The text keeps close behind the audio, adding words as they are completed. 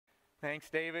Thanks,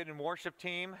 David and worship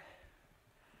team.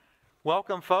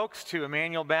 Welcome, folks, to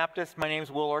Emmanuel Baptist. My name is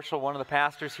Will Urschel, one of the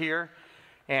pastors here,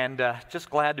 and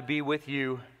just glad to be with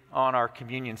you on our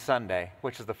Communion Sunday,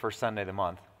 which is the first Sunday of the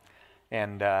month.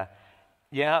 And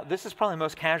yeah, this is probably the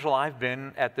most casual I've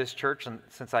been at this church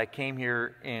since I came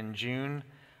here in June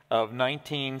of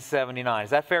 1979. Is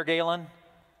that fair, Galen?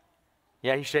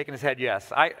 Yeah, he's shaking his head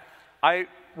yes. I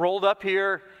rolled up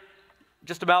here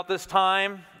just about this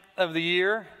time of the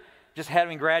year, just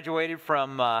having graduated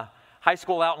from high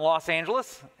school out in Los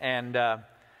Angeles, and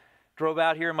drove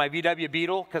out here in my VW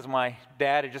Beetle because my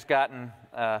dad had just gotten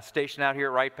stationed out here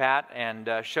at Wright Pat, and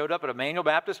showed up at Emmanuel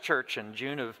Baptist Church in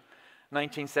June of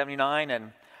 1979.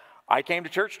 And I came to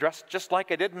church dressed just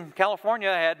like I did in California.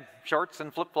 I had shorts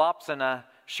and flip-flops and a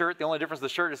shirt. The only difference, the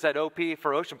shirt said OP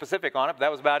for Ocean Pacific on it, but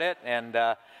that was about it. And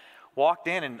walked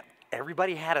in, and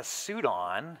everybody had a suit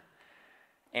on.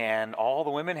 And all the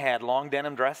women had long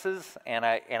denim dresses, and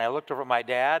I looked over at my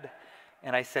dad,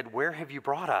 and I said, "Where have you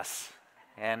brought us?"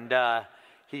 And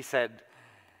he said,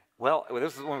 well,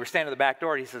 this is when we were standing at the back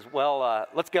door, and he says, well,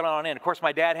 let's get on in. Of course,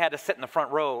 my dad had to sit in the front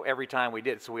row every time we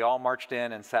did, so we all marched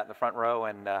in and sat in the front row,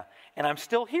 and I'm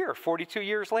still here 42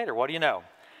 years later. What do you know?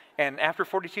 And after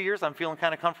 42 years, I'm feeling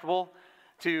kind of comfortable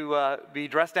to be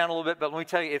dressed down a little bit, but let me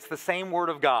tell you, it's the same Word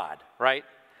of God, right?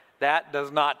 That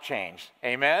does not change.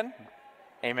 Amen?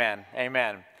 Amen.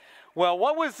 Amen. Well,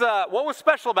 what was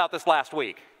special about this last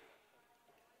week?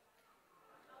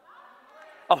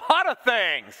 A lot of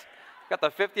things. Got the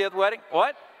 50th wedding.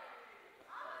 What?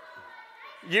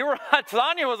 You were.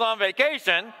 Sonia was on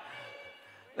vacation.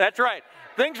 That's right.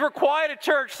 Things were quiet at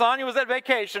church. Sonia was at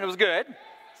vacation. It was good.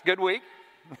 It's a good week.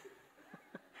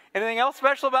 Anything else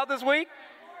special about this week?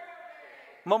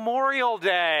 Memorial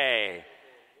Day.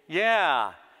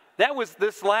 Yeah. That was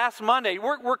this last Monday.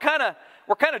 We're kind of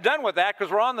done with that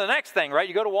because we're on the next thing, right?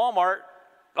 You go to Walmart,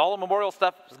 all the memorial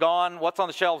stuff is gone. What's on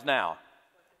the shelves now?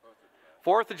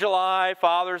 4th of July,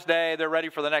 Father's Day, they're ready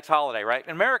for the next holiday, right? In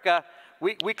America,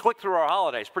 we click through our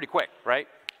holidays pretty quick, right?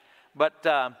 But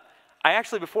I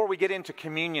actually, before we get into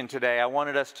communion today, I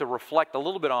wanted us to reflect a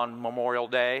little bit on Memorial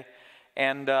Day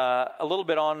and a little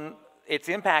bit on its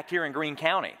impact here in Greene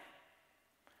County.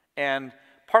 And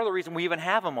part of the reason we even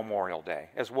have a Memorial Day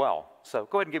as well. So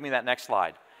go ahead and give me that next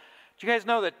slide. Do you guys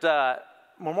know that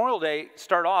Memorial Day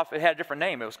started off, it had a different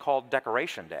name. It was called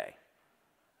Decoration Day.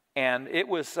 And it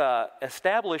was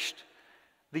established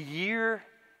the year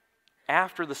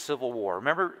after the Civil War.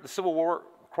 Remember, the Civil War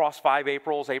crossed 5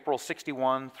 Aprils, April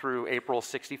 61 through April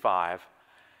 65.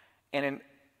 And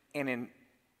in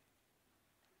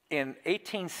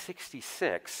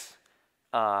 1866,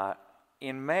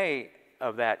 in May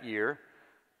of that year,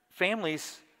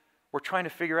 families were trying to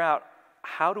figure out,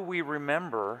 how do we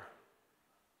remember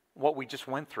what we just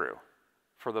went through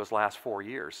for those last 4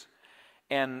 years?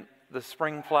 And the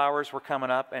spring flowers were coming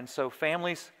up, and so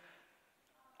families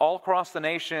all across the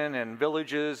nation and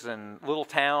villages and little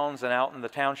towns and out in the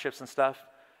townships and stuff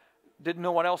didn't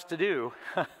know what else to do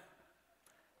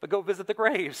but go visit the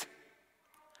graves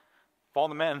of all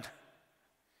the men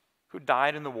who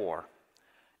died in the war.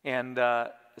 And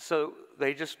so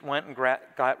they just went and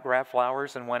grabbed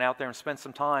flowers and went out there and spent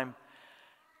some time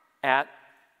at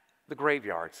the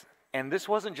graveyards. And this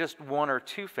wasn't just one or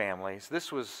two families.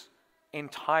 This was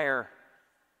entire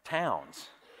towns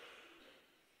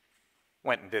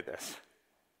went and did this.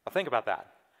 Now think about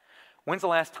that. When's the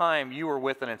last time you were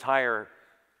with an entire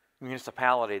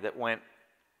municipality that went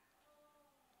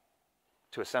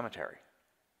to a cemetery?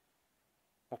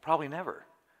 Well, probably never.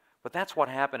 But that's what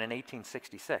happened in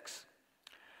 1866.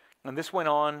 And this went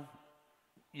on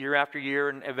year after year,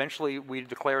 and eventually we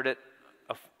declared it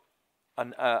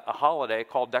a holiday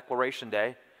called Decoration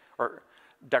Day,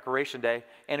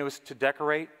 and it was to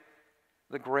decorate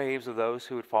the graves of those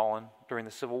who had fallen during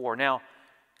the Civil War. Now,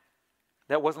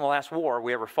 that wasn't the last war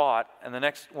we ever fought, and the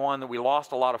next one that we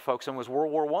lost a lot of folks in was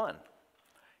World War I.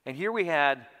 And here we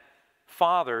had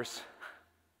fathers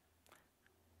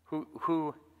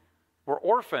who were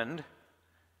orphaned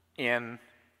in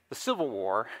the Civil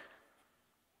War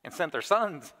and sent their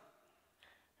sons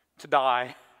to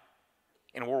die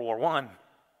in World War I.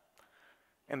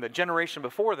 And the generation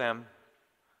before them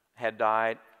had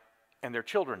died, and their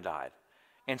children died.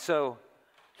 And so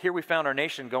here we found our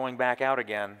nation going back out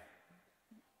again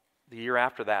the year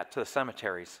after that to the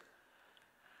cemeteries.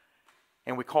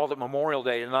 And we called it Memorial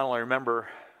Day to not only remember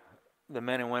the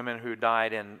men and women who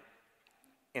died in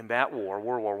that war,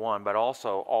 World War I, but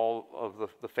also all of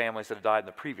the families that had died in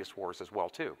the previous wars as well,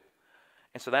 too.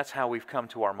 And so that's how we've come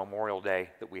to our Memorial Day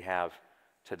that we have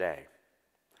today.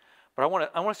 But I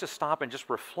want us to stop and just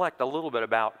reflect a little bit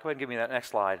about, go ahead and give me that next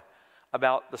slide,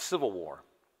 about the Civil War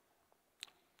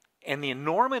and the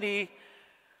enormity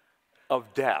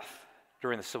of death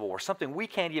during the Civil War, something we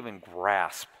can't even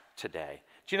grasp today.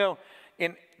 Do you know,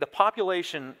 in the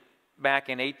population back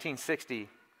in 1860,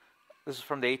 this is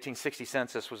from the 1860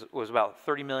 census, was about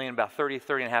 30 million, about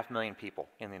 30.5 million people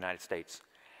in the United States.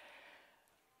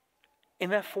 In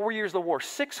that 4 years of the war,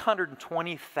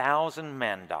 620,000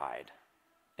 men died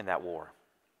in that war.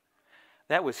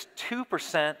 That was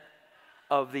 2%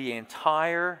 of the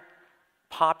entire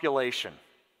population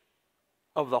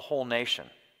of the whole nation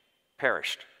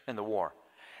perished in the war.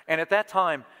 And at that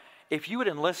time, if you had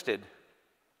enlisted,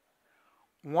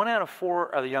 1 out of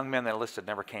 4 of the young men that enlisted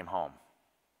never came home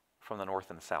from the North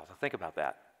and the South. Think about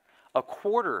that. A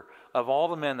quarter of all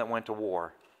the men that went to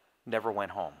war never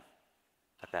went home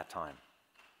at that time.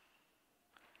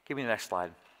 Give me the next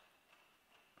slide.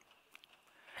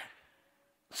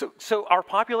 So our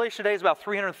population today is about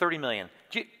 330 million.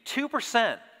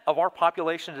 2% of our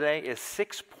population today is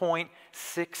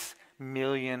 6.6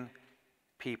 million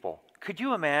people. Could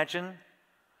you imagine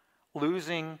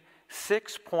losing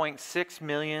 6.6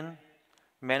 million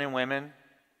men and women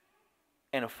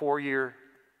in a 4-year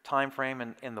time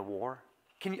frame in the war?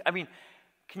 Can you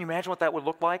imagine what that would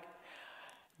look like?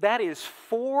 That is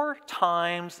 4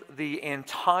 times the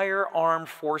entire armed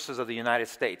forces of the United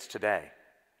States today.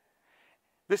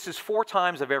 This is 4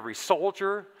 times of every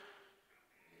soldier,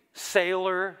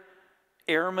 sailor,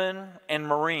 airman, and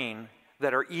Marine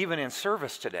that are even in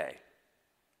service today,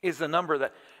 is the number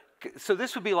that... So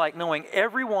this would be like knowing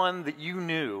everyone that you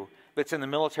knew that's in the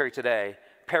military today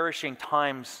perishing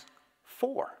times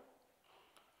 4.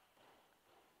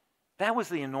 That was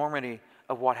the enormity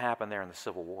of what happened there in the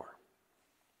Civil War.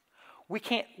 We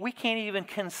can't even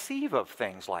conceive of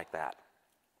things like that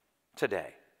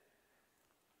today.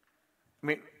 I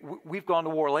mean, we've gone to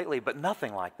war lately, but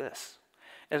nothing like this.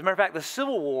 As a matter of fact, the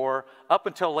Civil War, up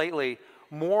until lately,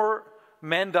 more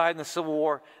men died in the Civil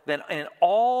War than in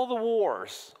all the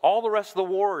wars, all the rest of the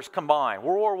wars combined.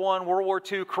 World War I, World War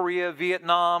II, Korea,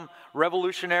 Vietnam,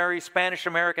 Revolutionary, Spanish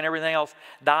American, everything else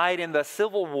died in the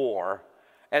Civil War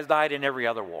as died in every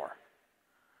other war.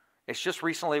 It's just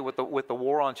recently with the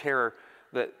war on terror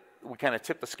that we kind of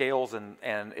tipped the scales and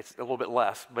it's a little bit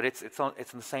less, but it's in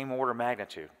the same order of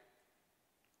magnitude.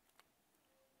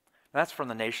 That's from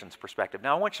the nation's perspective.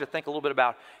 Now I want you to think a little bit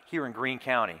about here in Greene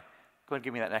County. Go ahead and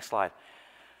give me that next slide.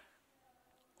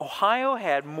 Ohio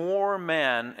had more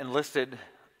men enlisted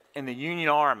in the Union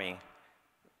Army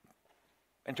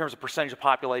in terms of percentage of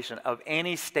population of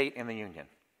any state in the Union.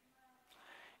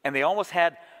 And they almost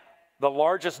had the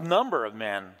largest number of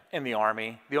men in the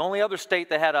Army. The only other state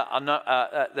that had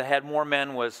that had more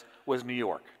men was New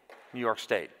York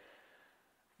State.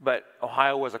 But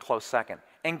Ohio was a close second.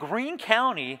 And Greene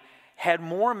County had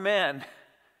more men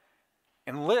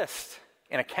enlist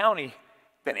in a county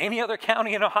than any other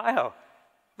county in Ohio.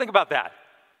 Think about that.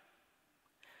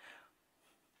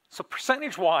 So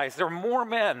percentage-wise, there are more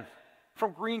men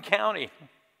from Greene County,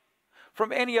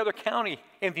 from any other county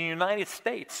in the United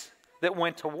States that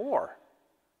went to war.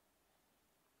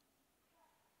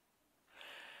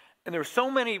 And there were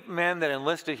so many men that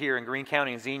enlisted here in Greene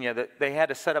County and Xenia that they had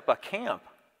to set up a camp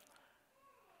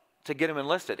to get them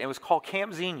enlisted. It was called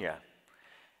Camp Xenia.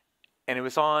 And it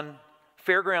was on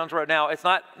Fairgrounds Road. Now, it's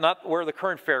not where the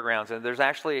current fairgrounds is. There's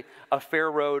actually a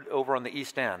fair road over on the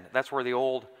east end. That's where the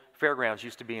old fairgrounds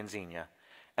used to be in Xenia.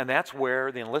 And that's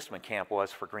where the enlistment camp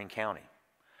was for Greene County.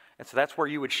 And so that's where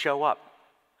you would show up.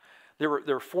 There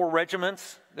were 4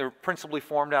 regiments. They were principally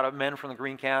formed out of men from the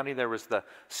Greene County. There was the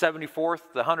 74th,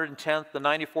 the 110th, the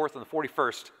 94th, and the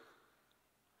 41st.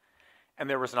 And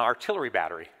there was an artillery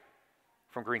battery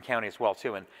from Greene County as well,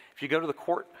 too. And if you go to the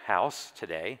courthouse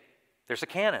today, there's a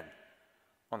cannon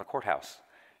on the courthouse.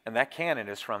 And that cannon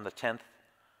is from the 10th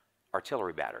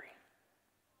Artillery Battery.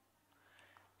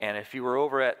 And if you were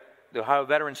over at the Ohio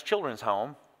Veterans Children's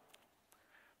Home,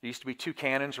 there used to be 2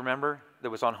 cannons, remember, that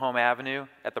was on Home Avenue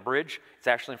at the bridge. It's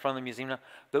actually in front of the museum now.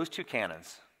 Those 2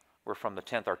 cannons were from the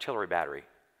 10th Artillery Battery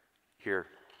here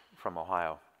from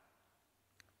Ohio.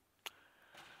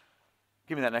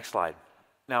 Give me that next slide.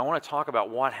 Now I want to talk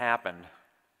about what happened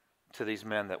to these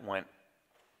men that went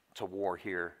to war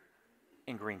here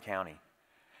in Greene County.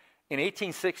 In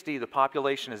 1860, the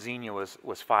population of Xenia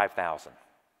was 5,000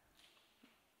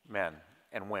 men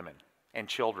and women and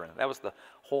children. That was the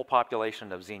whole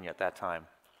population of Xenia at that time.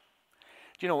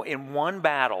 Do you know, in one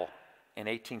battle in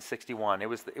 1861, it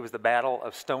was the Battle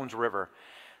of Stones River.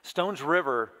 Stones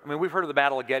River, I mean, we've heard of the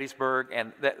Battle of Gettysburg,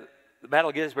 and the Battle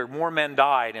of Gettysburg, more men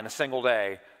died in a single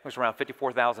day, it was around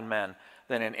 54,000 men,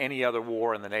 than in any other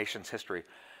war in the nation's history.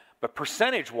 But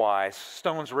percentage-wise,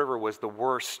 Stones River was the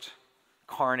worst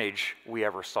carnage we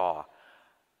ever saw.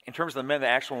 In terms of the men that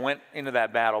actually went into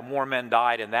that battle, more men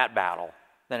died in that battle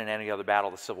than in any other battle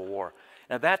of the Civil War.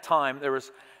 And at that time, there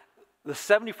was the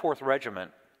 74th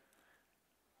Regiment.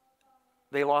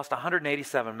 They lost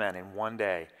 187 men in one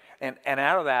day. And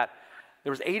out of that,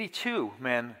 there was 82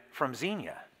 men from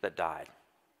Xenia that died.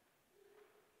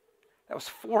 That was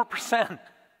 4%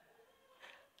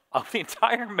 of the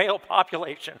entire male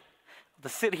population of the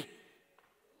city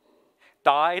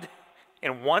died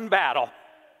in one battle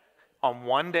on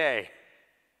one day.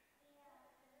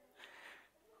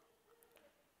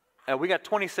 We got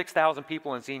 26,000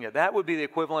 people in Xenia. That would be the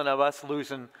equivalent of us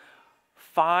losing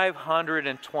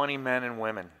 520 men and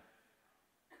women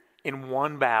in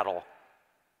one battle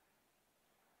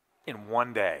in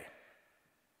one day.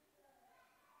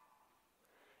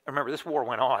 Remember, this war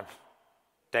went on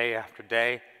day after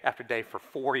day after day for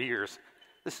 4 years.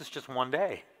 This is just one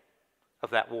day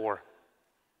of that war.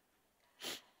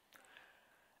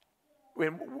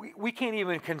 We can't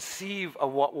even conceive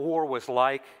of what war was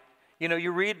like. You know,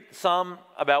 you read some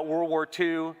about World War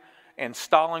II and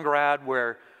Stalingrad,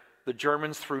 where the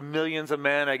Germans threw millions of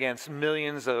men against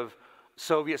millions of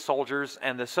Soviet soldiers,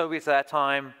 and the Soviets at that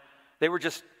time, they were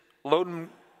just loading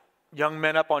young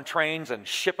men up on trains and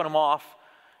shipping them off,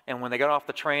 and when they got off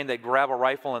the train, they'd grab a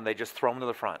rifle and they'd just throw them to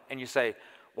the front. And you say,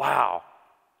 wow,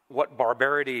 what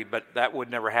barbarity, but that would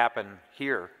never happen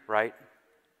here, right?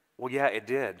 Well, yeah, it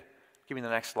did. Give me the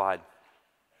next slide.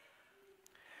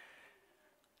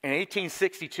 In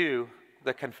 1862,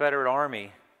 the Confederate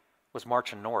Army was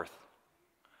marching north,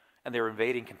 and they were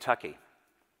invading Kentucky.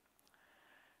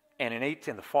 And in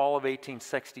the fall of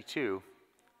 1862,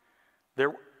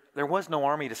 there was no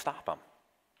army to stop them.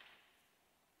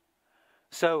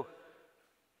 So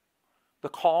the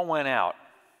call went out,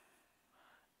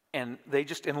 and they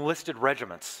just enlisted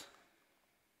regiments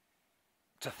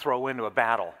to throw into a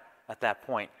battle at that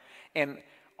point. And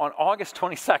on August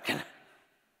 22nd,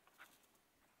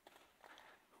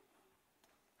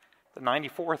 the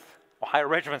 94th Ohio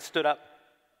Regiment stood up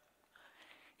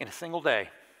in a single day.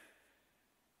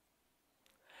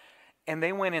 And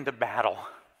they went into battle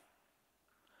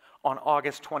on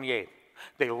August 28th.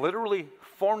 They literally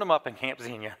formed them up in Camp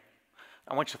Xenia.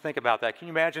 I want you to think about that. Can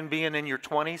you imagine being in your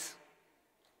 20s?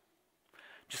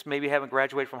 Just maybe haven't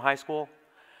graduated from high school,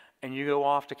 and you go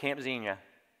off to Camp Xenia,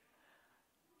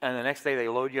 and the next day they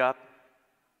load you up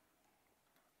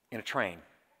in a train.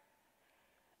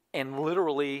 And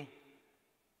literally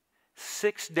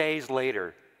 6 days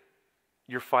later,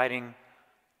 you're fighting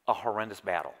a horrendous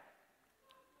battle.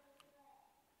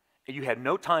 You had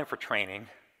no time for training.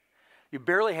 You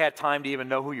barely had time to even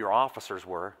know who your officers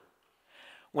were.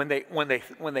 When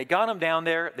they got them down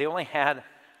there, they only had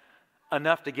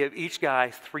enough to give each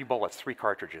guy 3 bullets, 3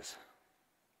 cartridges.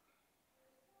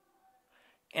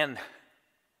 And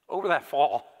over that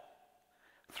fall,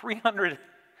 300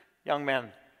 young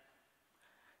men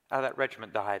out of that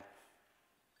regiment died.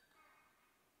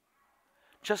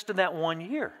 Just in that 1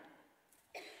 year,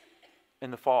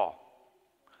 in the fall,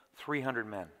 300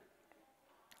 men.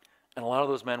 And a lot of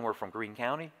those men were from Greene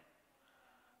County,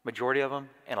 majority of them,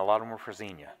 and a lot of them were from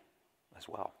Xenia as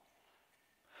well.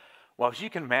 Well, as you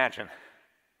can imagine,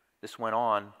 this went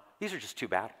on. These are just 2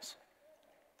 battles.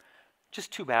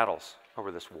 Just 2 battles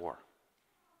over this war.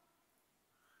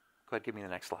 Go ahead, give me the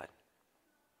next slide.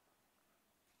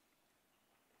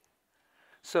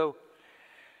 So,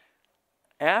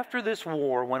 after this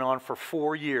war went on for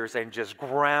 4 years and just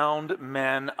ground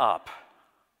men up,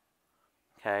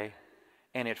 okay,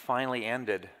 and it finally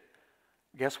ended,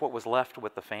 guess what was left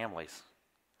with the families?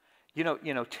 You know,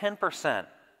 10%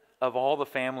 of all the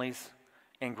families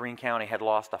in Greene County had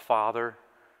lost a father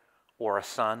or a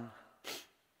son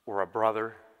or a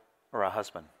brother or a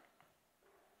husband.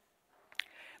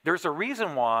 There's a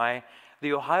reason why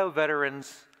the Ohio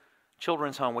Veterans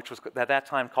Children's Home, which was at that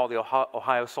time called the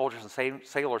Ohio Soldiers and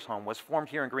Sailors Home, was formed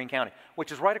here in Greene County,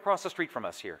 which is right across the street from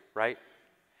us here, right?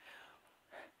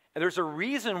 And there's a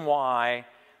reason why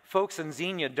folks in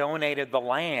Xenia donated the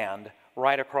land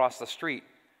right across the street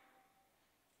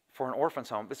for an orphan's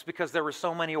home. It's because there were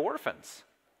so many orphans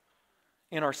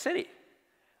in our city.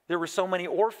 There were so many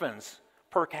orphans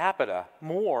per capita,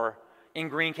 more in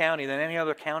Greene County than any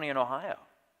other county in Ohio.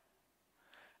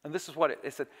 And this is what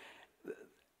it said.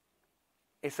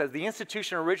 It says, the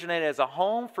institution originated as a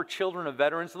home for children of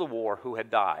veterans of the war who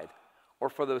had died, or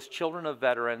for those children of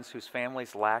veterans whose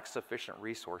families lacked sufficient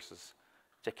resources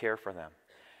to care for them.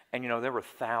 And you know, there were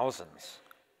thousands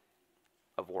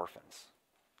of orphans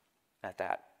at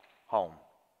that home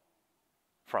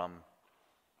from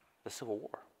the Civil War.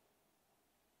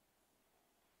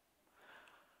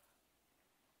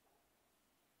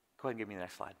 Go ahead and give me the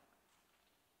next slide.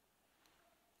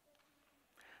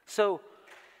 So,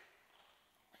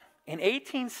 in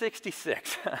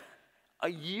 1866, a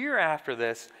year after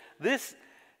this,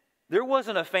 there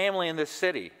wasn't a family in this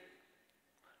city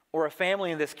or a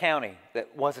family in this county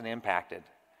that wasn't impacted,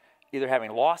 either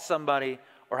having lost somebody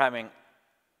or having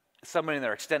somebody in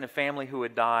their extended family who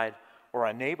had died, or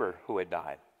a neighbor who had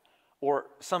died, or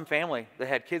some family that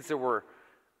had kids that weren't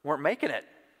making it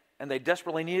and they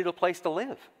desperately needed a place to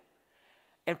live.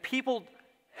 And people,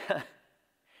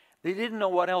 they didn't know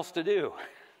what else to do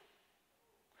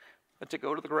but to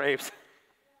go to the graves,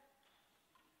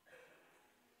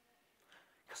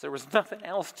 because there was nothing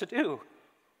else to do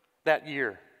that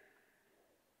year.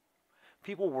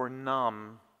 People were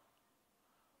numb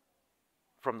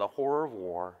from the horror of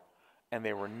war, and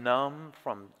they were numb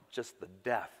from just the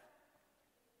death.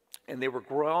 And they were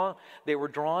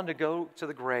drawn to go to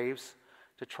the graves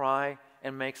to try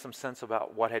and make some sense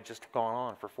about what had just gone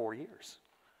on for 4 years.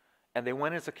 And they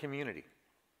went as a community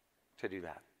to do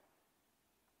that.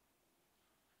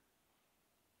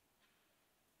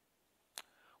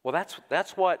 Well,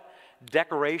 that's what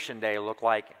Decoration Day looked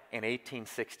like in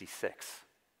 1866.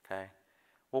 Okay?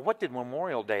 Well, what did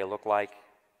Memorial Day look like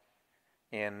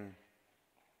in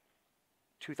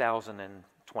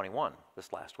 2021,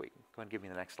 this last week? Go ahead and give me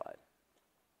the next slide.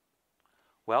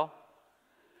 Well,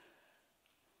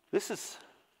 this is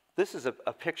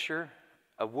a picture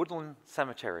of Woodland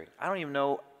Cemetery. I don't even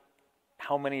know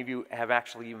how many of you have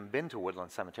actually even been to Woodland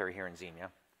Cemetery here in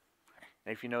Xenia.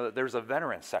 And if you know that there's a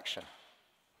veterans section.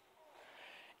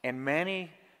 And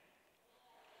many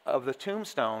of the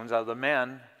tombstones of the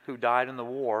men who died in the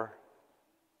war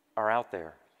are out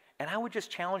there. And I would just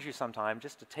challenge you sometime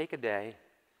just to take a day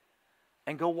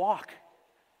and go walk.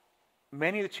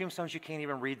 Many of the tombstones, you can't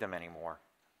even read them anymore,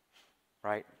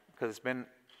 right? Because it's been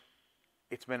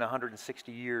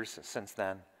 160 years since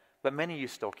then. But many of you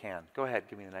still can. Go ahead,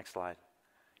 give me the next slide.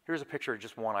 Here's a picture of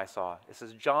just one I saw. It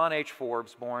says John H.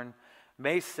 Forbes, born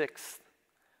May 6th,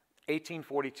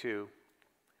 1842,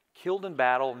 killed in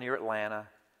battle near Atlanta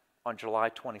on July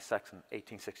 22nd,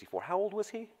 1864. How old was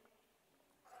he?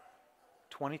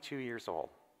 22 years old,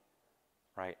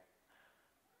 right?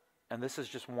 And this is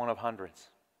just one of hundreds.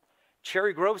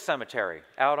 Cherry Grove Cemetery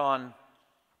out on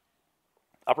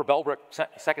Upper Bellbrook,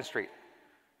 2nd Street.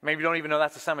 Maybe you don't even know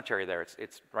that's a cemetery there.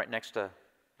 It's right next to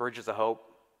Bridges of Hope,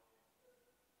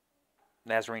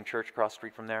 Nazarene Church across the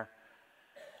street from there.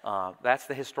 That's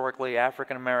the historically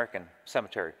African-American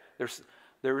cemetery.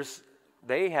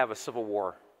 They have a Civil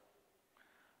War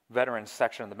veterans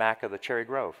section in the back of the Cherry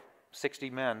Grove. 60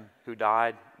 men who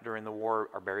died during the war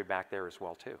are buried back there as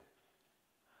well, too.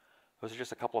 Those are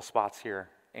just a couple of spots here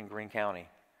in Greene County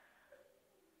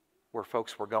where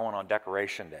folks were going on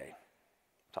Decoration Day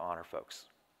to honor folks.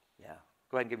 Yeah.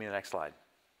 Go ahead and give me the next slide.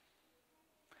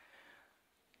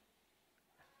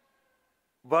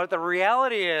 But the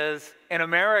reality is, in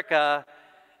America,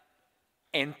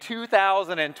 in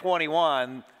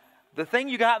 2021, the thing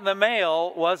you got in the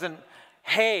mail wasn't,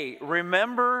 hey,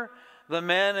 remember the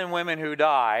men and women who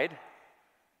died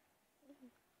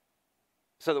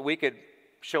so that we could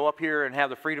show up here and have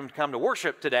the freedom to come to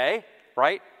worship today,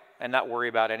 right? And not worry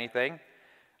about anything.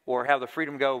 Or have the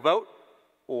freedom to go vote,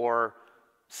 or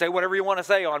say whatever you want to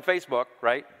say on Facebook,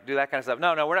 right? Do that kind of stuff.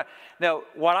 No, we're not. No,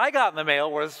 what I got in the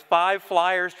mail was 5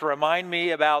 flyers to remind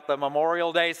me about the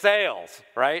Memorial Day sales,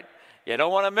 right? You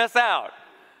don't want to miss out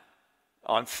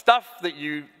on stuff that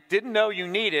you didn't know you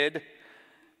needed,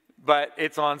 but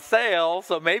it's on sale,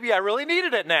 so maybe I really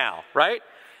needed it now, right?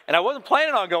 And I wasn't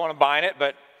planning on going and buying it,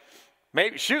 but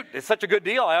maybe, shoot, it's such a good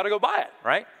deal, I ought to go buy it,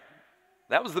 right?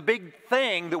 That was the big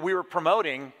thing that we were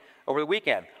promoting over the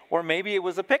weekend. Or maybe it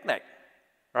was a picnic,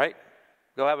 right?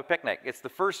 Go have a picnic. It's the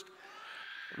first,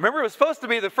 remember it was supposed to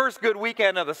be the first good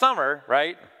weekend of the summer,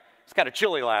 right? It's kind of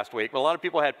chilly last week, but a lot of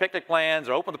people had picnic plans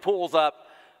or opened the pools up,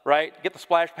 right? Get the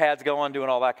splash pads going, doing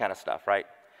all that kind of stuff, right?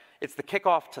 It's the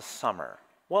kickoff to summer.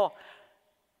 Well,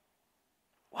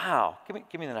 wow,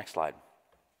 give me the next slide.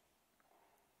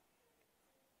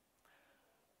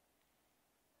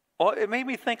 Well, it made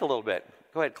me think a little bit.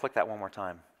 Go ahead, click that one more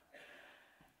time.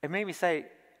 It made me say,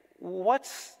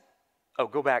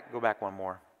 go back one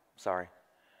more, sorry.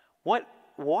 What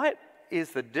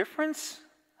is the difference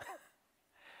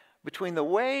between the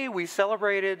way we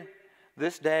celebrated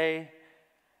this day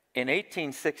in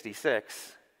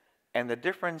 1866 and the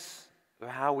difference of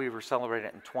how we were celebrating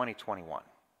it in 2021?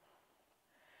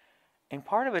 And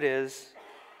part of it is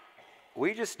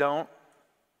we just don't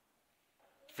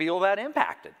feel that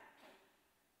impacted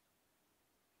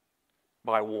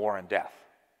by war and death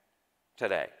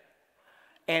today.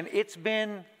 And it's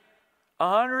been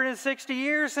 160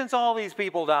 years since all these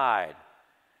people died.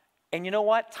 And you know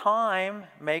what? Time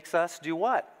makes us do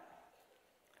what?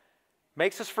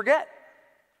 Makes us forget.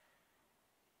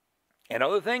 And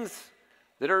other things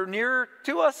that are near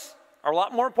to us are a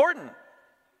lot more important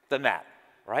than that,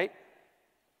 right?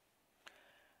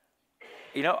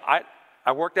 You know,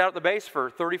 I worked out at the base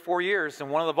for 34 years, and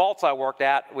one of the vaults I worked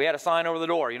at, we had a sign over the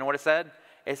door. You know what it said?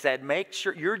 It said, make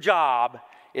sure your job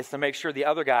is to make sure the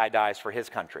other guy dies for his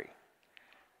country.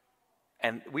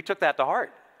 And we took that to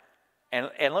heart. And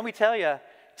let me tell you,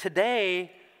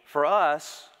 today, for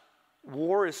us,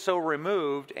 war is so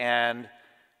removed, and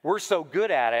we're so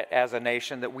good at it as a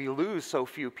nation that we lose so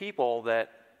few people that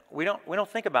we don't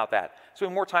think about that. So we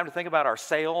have more time to think about our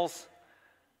sales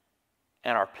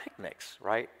and our picnics,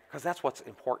 right? Because that's what's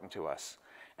important to us.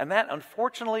 And that,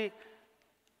 unfortunately,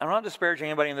 I'm not disparaging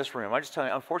anybody in this room. I'm just telling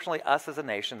you, unfortunately, us as a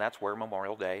nation, that's where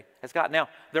Memorial Day has gotten. Now,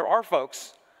 there are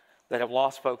folks that have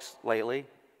lost folks lately,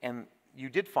 and you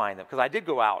did find them, because I did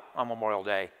go out on Memorial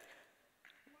Day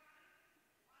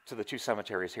to the 2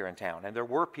 cemeteries here in town, and there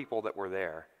were people that were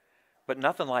there, but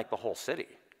nothing like the whole city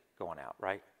going out,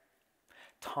 right?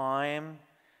 Time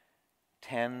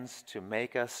tends to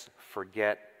make us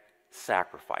forget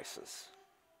sacrifices.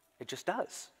 It just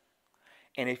does.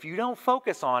 And if you don't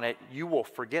focus on it, you will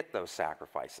forget those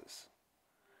sacrifices.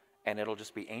 And it'll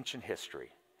just be ancient history.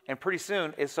 And pretty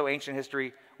soon, it's so ancient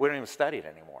history, we don't even study it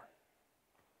anymore.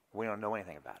 We don't know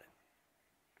anything about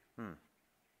it.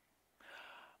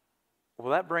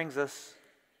 Well, that brings us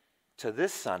to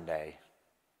this Sunday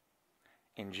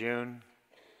in June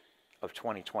of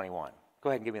 2021. Go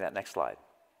ahead and give me that next slide.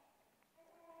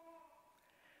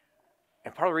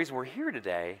 And part of the reason we're here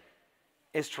today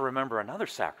is to remember another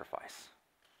sacrifice.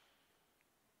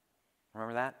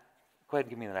 Remember that? Go ahead and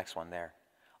give me the next one there.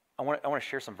 I want to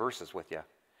share some verses with you.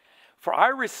 For I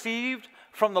received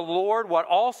from the Lord what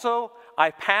also I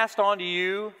passed on to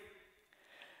you,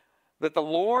 that the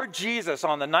Lord Jesus,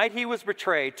 on the night he was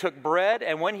betrayed, took bread,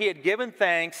 and when he had given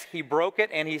thanks, he broke it,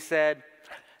 and he said,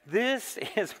 "This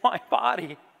is my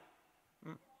body.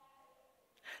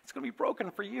 It's going to be broken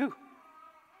for you,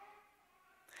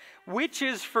 which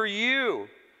is for you."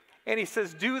 And he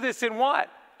says, do this in what?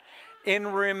 In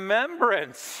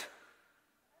remembrance.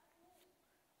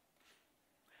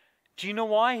 Do you know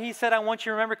why he said, I want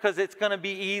you to remember? Because it's going to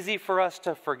be easy for us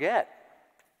to forget.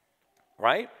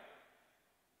 Right?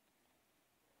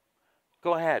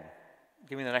 Go ahead.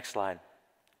 Give me the next slide.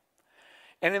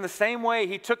 And in the same way,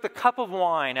 he took the cup of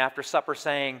wine after supper,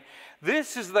 saying,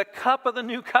 "This is the cup of the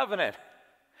new covenant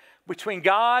between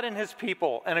God and his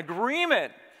people, an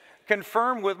agreement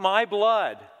confirmed with my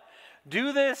blood.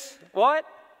 Do this," what?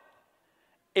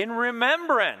 "In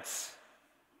remembrance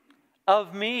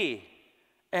of me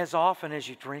as often as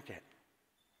you drink it."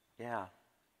 Yeah.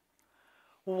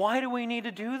 Why do we need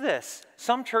to do this?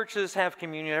 Some churches have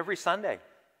communion every Sunday.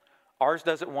 Ours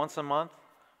does it once a month.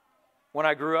 When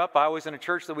I grew up, I was in a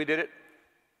church that we did it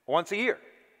once a year.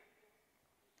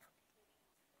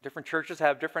 Different churches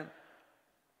have different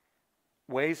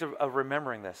ways of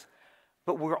remembering this.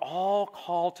 But we're all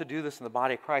called to do this in the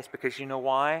body of Christ, because you know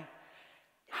why?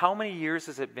 How many years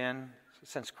has it been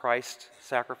since Christ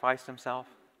sacrificed himself?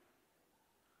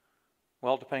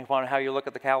 Well, depending upon how you look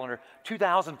at the calendar,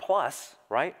 2,000 plus,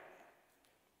 right?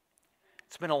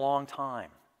 It's been a long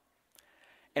time.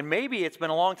 And maybe it's been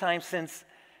a long time since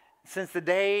the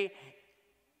day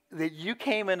that you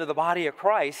came into the body of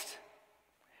Christ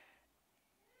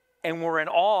and were in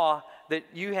awe that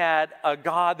you had a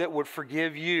God that would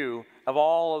forgive you of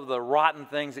all of the rotten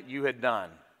things that you had done.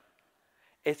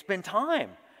 It's been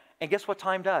time. And guess what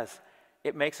time does?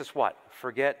 It makes us what?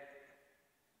 Forget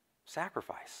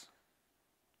sacrifice.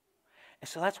 And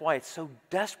so that's why it's so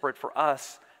desperate for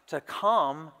us to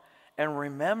come and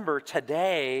remember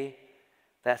today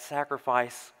that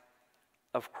sacrifice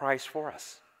of Christ for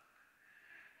us.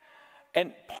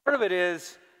 And part of it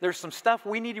is there's some stuff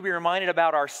we need to be reminded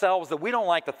about ourselves that we don't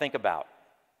like to think about.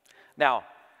 Now,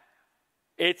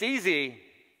 it's easy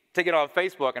to get on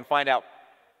Facebook and find out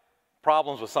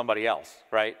problems with somebody else,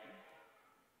 right?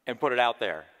 And put it out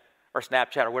there. Or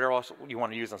Snapchat or whatever else you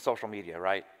want to use on social media,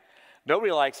 right?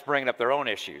 Nobody likes bringing up their own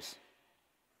issues,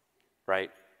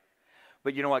 right?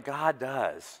 But you know what God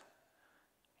does?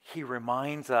 He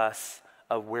reminds us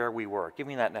of where we were. Give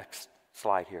me that next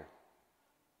slide here.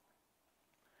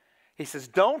 He says,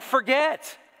 don't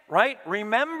forget, right?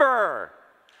 Remember.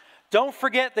 Don't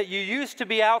forget that you used to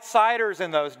be outsiders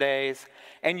in those days,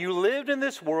 and you lived in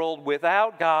this world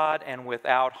without God and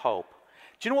without hope.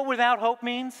 Do you know what without hope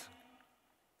means?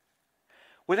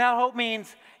 Without hope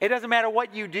means it doesn't matter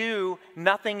what you do,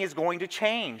 nothing is going to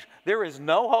change. There is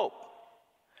no hope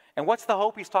And what's the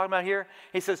hope he's talking about here?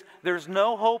 He says, there's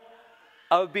no hope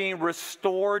of being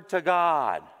restored to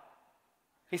God.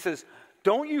 He says,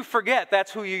 don't you forget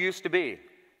that's who you used to be,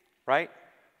 right?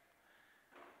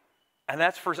 And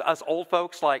that's for us old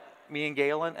folks like me and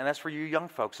Galen, and that's for you young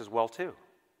folks as well too.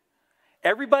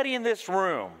 Everybody in this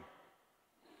room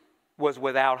was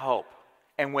without hope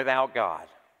and without God.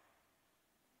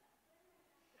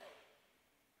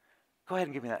 Go ahead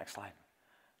and give me that next slide.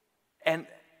 And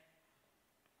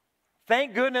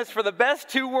thank goodness for the best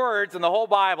two words in the whole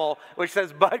Bible, which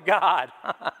says, but God,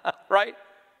 right?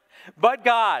 But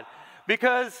God.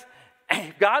 Because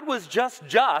if God was just,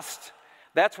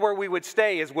 that's where we would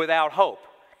stay, is without hope.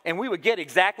 And we would get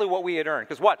exactly what we had earned.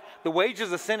 Because what? The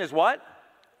wages of sin is what?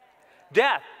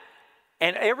 Death.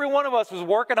 And every one of us was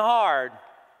working hard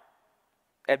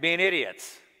at being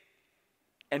idiots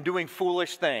and doing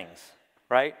foolish things,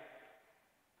 right?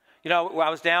 You know, I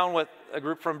was down with a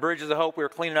group from Bridges of Hope. We were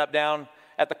cleaning up down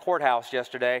at the courthouse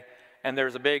yesterday, and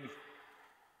there's a big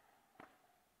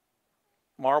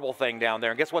marble thing down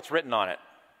there. And guess what's written on it?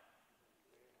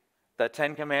 The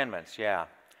Ten Commandments, yeah.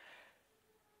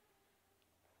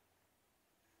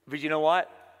 But you know what?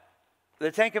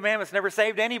 The Ten Commandments never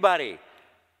saved anybody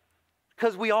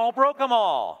because we all broke them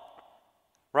all,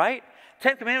 right?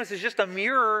 Ten Commandments is just a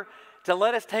mirror to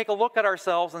let us take a look at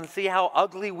ourselves and see how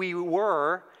ugly we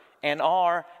were and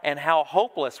are and how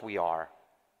hopeless we are.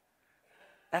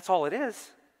 That's all it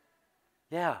is.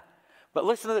 Yeah. But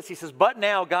listen to this. He says, but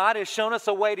now God has shown us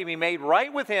a way to be made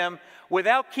right with him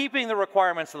without keeping the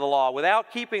requirements of the law,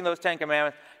 without keeping those Ten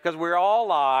Commandments, because we're all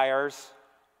liars,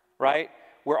 right?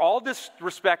 We're all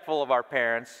disrespectful of our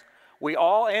parents. We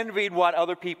all envied what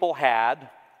other people had.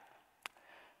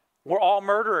 We're all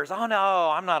murderers. Oh, no,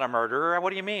 I'm not a murderer. What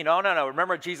do you mean? Oh, no.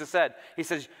 Remember what Jesus said. He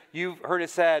says, you've heard it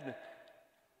said,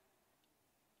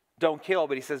 don't kill.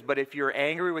 But he says, but if you're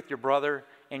angry with your brother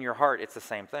in your heart, it's the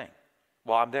same thing.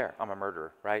 Well, I'm there. I'm a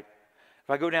murderer, right? If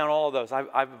I go down all of those,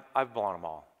 I've blown them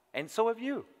all. And so have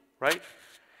you, right?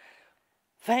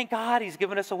 Thank God he's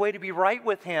given us a way to be right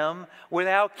with him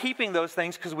without keeping those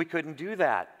things, because we couldn't do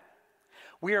that.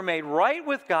 We are made right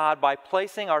with God by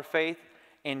placing our faith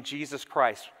in Jesus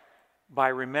Christ, by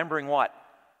remembering what?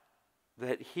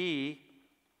 That he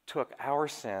took our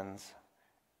sins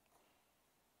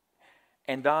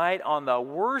and died on the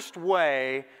worst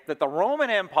way that the Roman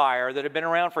Empire, that had been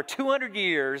around for 200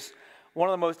 years, one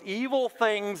of the most evil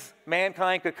things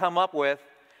mankind could come up with,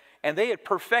 and they had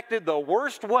perfected the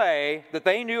worst way that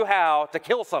they knew how to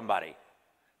kill somebody.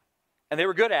 And they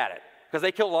were good at it, because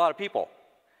they killed a lot of people.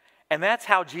 And that's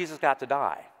how Jesus got to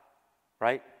die,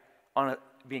 right?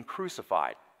 Being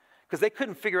crucified. Because they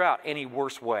couldn't figure out any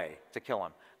worse way to kill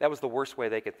him. That was the worst way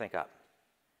they could think of.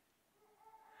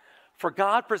 For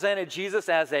God presented Jesus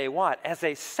as a what? As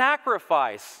a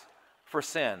sacrifice for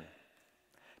sin.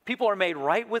 People are made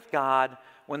right with God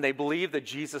when they believe that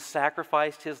Jesus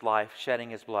sacrificed his life,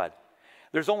 shedding his blood.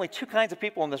 There's only two kinds of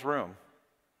people in this room.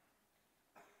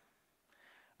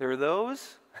 There are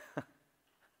those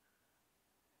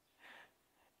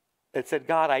that said,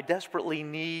 God, I desperately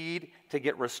need to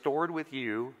get restored with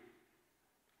you,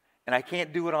 and I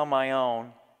can't do it on my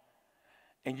own,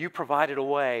 and you provided a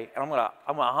way, and I'm gonna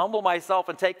humble myself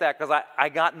and take that because I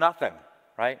got nothing,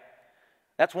 right?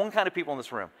 That's one kind of people in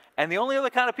this room. And the only other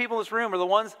kind of people in this room are the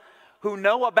ones who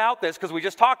know about this, because we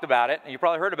just talked about it, and you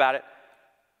probably heard about it,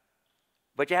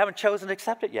 but you haven't chosen to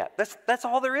accept it yet. That's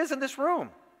all there is in this room,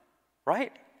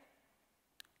 right?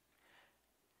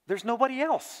 There's nobody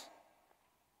else.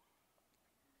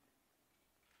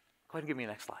 Go ahead and give me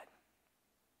the next slide.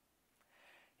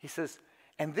 He says,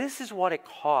 and this is what it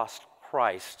cost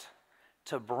Christ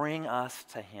to bring us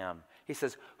to him. He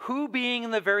says, who being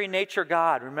in the very nature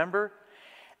God, remember?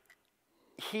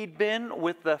 He'd been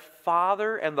with the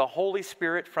Father and the Holy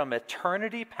Spirit from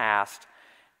eternity past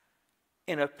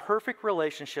in a perfect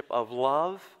relationship of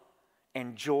love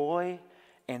and joy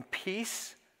and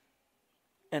peace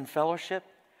and fellowship.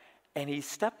 And he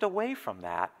stepped away from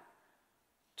that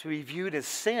to be viewed as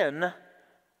sin,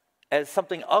 as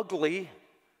something ugly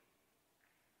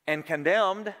and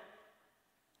condemned.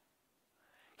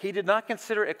 He did not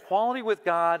consider equality with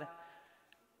God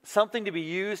something to be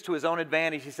used to his own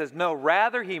advantage. He says, no,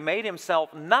 rather he made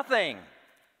himself nothing.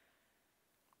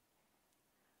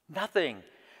 Nothing.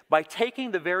 By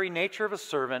taking the very nature of a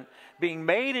servant, being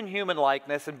made in human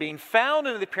likeness, and being found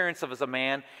in the appearance of as a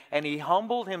man, and he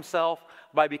humbled himself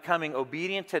by becoming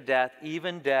obedient to death,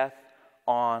 even death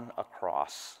on a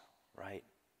cross, right?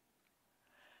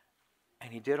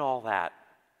 And he did all that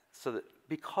so that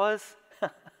because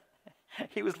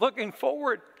he was looking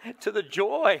forward to the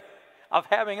joy of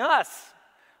having us,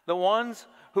 the ones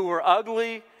who were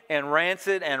ugly and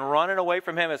rancid and running away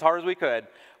from him as hard as we could,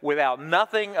 without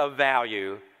nothing of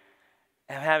value,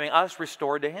 and having us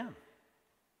restored to him.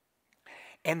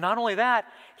 And not only that,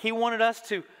 he wanted us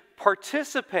to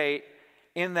participate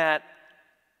in that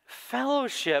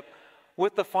fellowship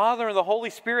with the Father and the Holy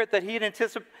Spirit that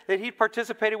he'd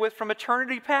participated with from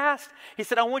eternity past. He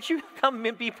said, I want you to come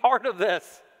and be part of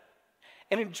this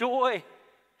and enjoy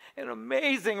an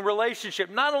amazing relationship,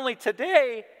 not only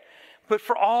today, but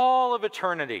for all of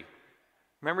eternity.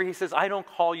 Remember, he says, I don't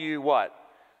call you what?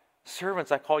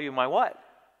 Servants, I call you my what?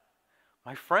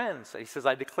 My friends. He says,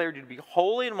 I declared you to be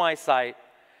holy in my sight,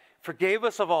 forgave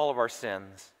us of all of our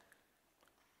sins,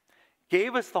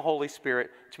 gave us the Holy Spirit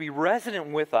to be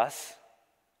resident with us,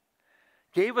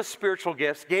 gave us spiritual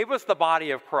gifts, gave us the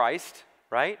body of Christ,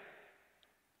 right?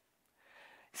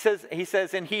 He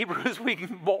says in Hebrews, we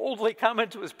can boldly come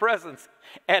into his presence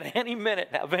at any minute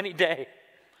of any day,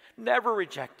 never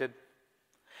rejected.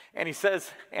 And he says,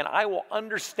 and I will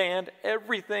understand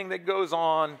everything that goes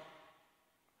on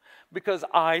because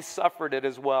I suffered it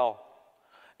as well.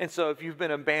 And so if you've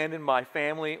been abandoned by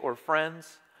family or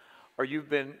friends, or you've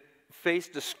been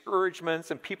faced discouragements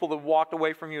and people that walked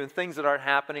away from you and things that aren't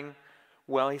happening,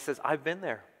 well, he says, I've been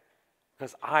there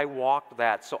because I walked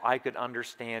that so I could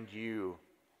understand you.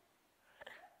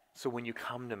 So when you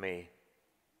come to me,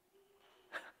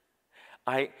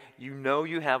 you know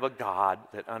you have a God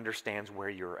that understands where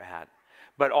you're at,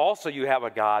 but also you have a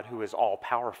God who is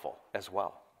all-powerful as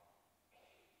well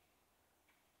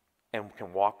and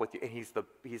can walk with you. And he's the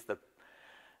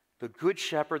good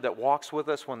shepherd that walks with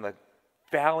us when the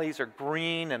valleys are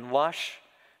green and lush,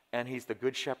 and he's the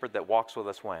good shepherd that walks with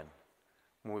us when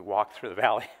we walk through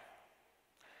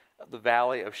the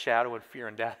valley of shadow and fear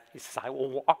and death. He says, I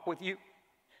will walk with you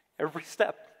every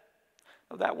step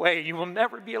of that way. You will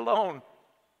never be alone.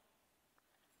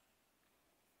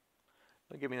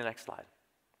 Give me the next slide.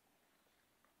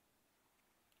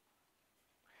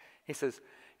 He says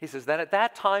that at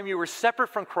that time you were separate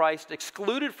from Christ,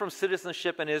 excluded from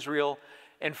citizenship in Israel,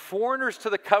 and foreigners to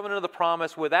the covenant of the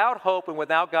promise, without hope and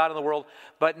without God in the world.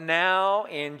 But now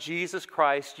in Jesus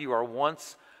Christ you are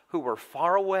once who were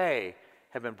far away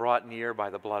have been brought near by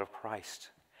the blood of Christ.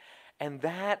 And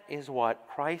that is what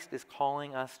Christ is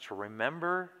calling us to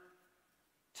remember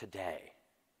today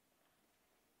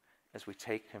as we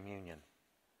take communion.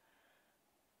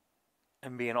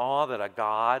 And be in awe that a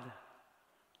God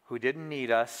who didn't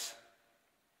need us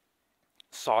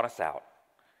sought us out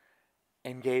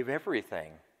and gave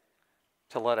everything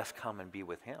to let us come and be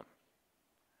with him.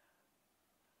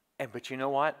 But you know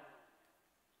what?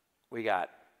 We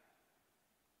got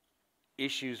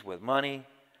issues with money,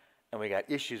 and we got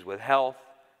issues with health,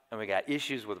 and we got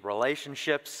issues with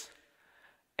relationships,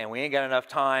 and we ain't got enough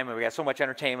time, and we got so much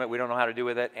entertainment we don't know how to do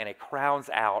with it, and it crowds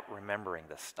out remembering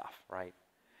this stuff, right?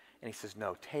 And he says,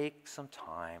 no, take some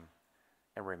time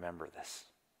and remember this.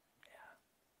 Yeah.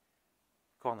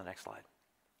 Go on the next slide.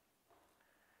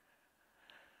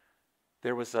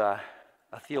 There was a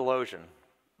theologian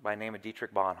by the name of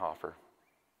Dietrich Bonhoeffer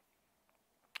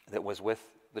that was with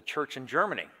the church in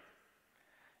Germany.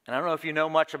 And I don't know if you know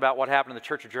much about what happened in the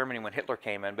church of Germany when Hitler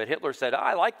came in, but Hitler said,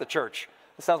 I like the church.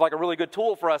 This sounds like a really good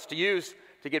tool for us to use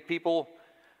to get people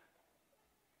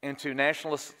into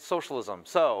nationalist socialism.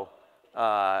 So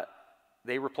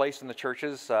they replaced in the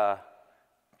churches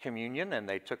communion, and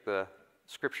they took the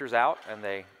scriptures out, and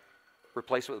they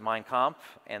replaced it with Mein Kampf,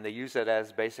 and they used it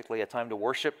as basically a time to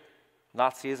worship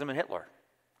Nazism and Hitler.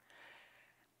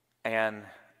 And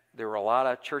there were a lot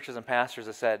of churches and pastors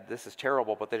that said, this is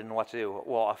terrible, but they didn't know what to do.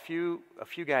 Well, a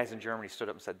few guys in Germany stood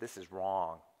up and said, this is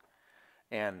wrong.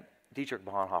 And Dietrich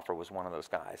Bonhoeffer was one of those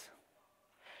guys.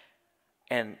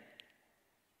 And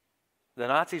the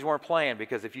Nazis weren't playing,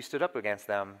 because if you stood up against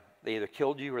them, they either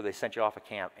killed you or they sent you off a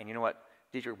camp. And you know what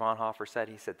Dietrich Bonhoeffer said?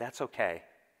 He said, that's okay.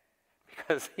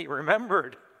 Because he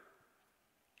remembered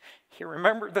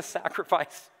the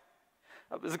sacrifice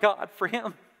of his God for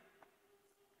him.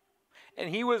 And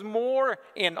he was more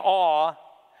in awe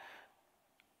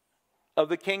of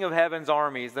the King of Heaven's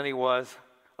armies than he was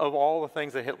of all the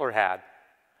things that Hitler had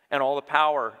and all the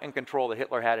power and control that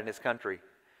Hitler had in his country.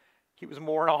 He was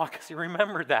more in awe because he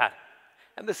remembered that.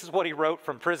 And this is what he wrote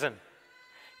from prison.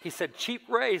 He said, cheap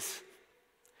grace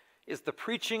is the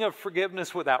preaching of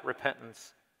forgiveness without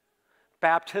repentance,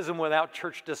 baptism without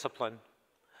church discipline,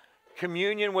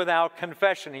 communion without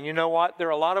confession. And you know what? There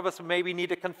are a lot of us who maybe need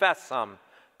to confess some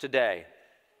today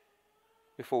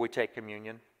before we take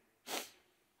communion.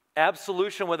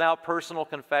 Absolution without personal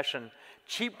confession.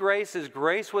 Cheap grace is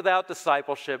grace without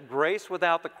discipleship, grace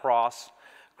without the cross,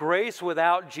 grace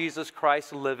without Jesus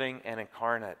Christ living and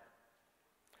incarnate.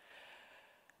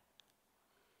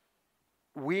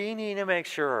 we need to make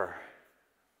sure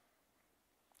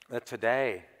that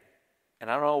today, and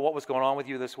I don't know what was going on with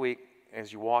you this week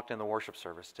as you walked in the worship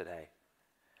service today,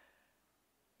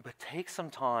 but take some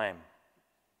time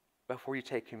before you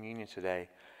take communion today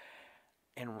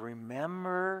and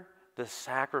remember the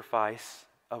sacrifice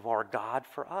of our God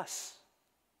for us.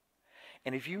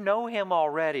 And if you know him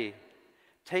already,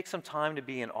 take some time to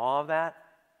be in awe of that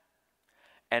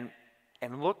and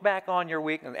look back on your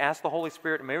week and ask the Holy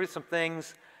Spirit, maybe some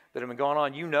things that have been going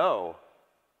on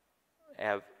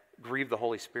have grieved the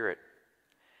Holy Spirit.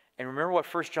 And remember what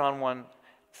 1 John 1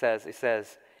 says. It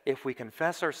says, if we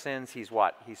confess our sins, he's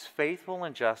what? He's faithful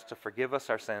and just to forgive us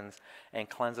our sins and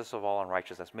cleanse us of all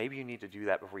unrighteousness. Maybe you need to do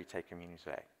that before you take communion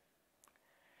today.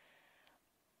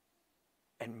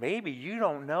 And maybe you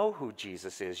don't know who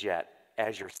Jesus is yet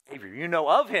as your Savior. You know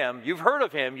of him, you've heard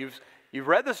of him, you've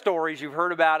read the stories, you've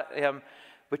heard about him,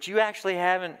 but you actually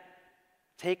haven't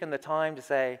taken the time to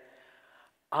say,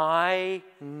 I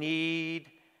need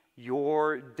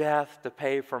your death to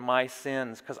pay for my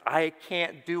sins because I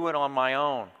can't do it on my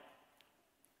own.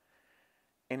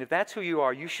 And if that's who you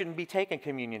are, you shouldn't be taking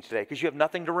communion today because you have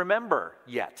nothing to remember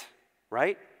yet,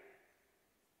 right?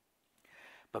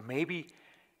 But maybe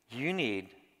you need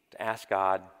to ask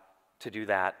God to do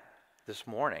that this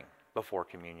morning before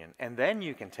communion. And then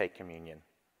you can take communion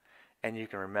and you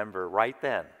can remember right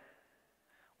then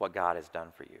what God has done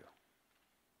for you.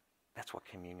 That's what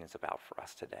communion is about for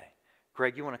us today.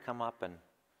 Greg, you want to come up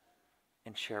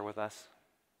and share with us?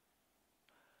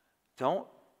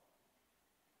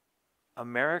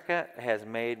 America has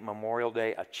made Memorial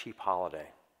Day a cheap holiday.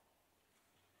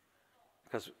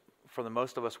 Because for the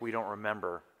most of us, we don't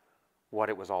remember what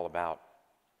it was all about.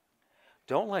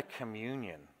 Don't let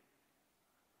communion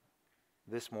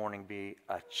this morning be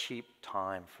a cheap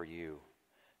time for you,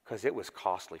 because it was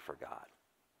costly for God.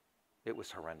 It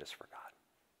was horrendous for God.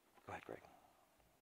 Go ahead, Greg.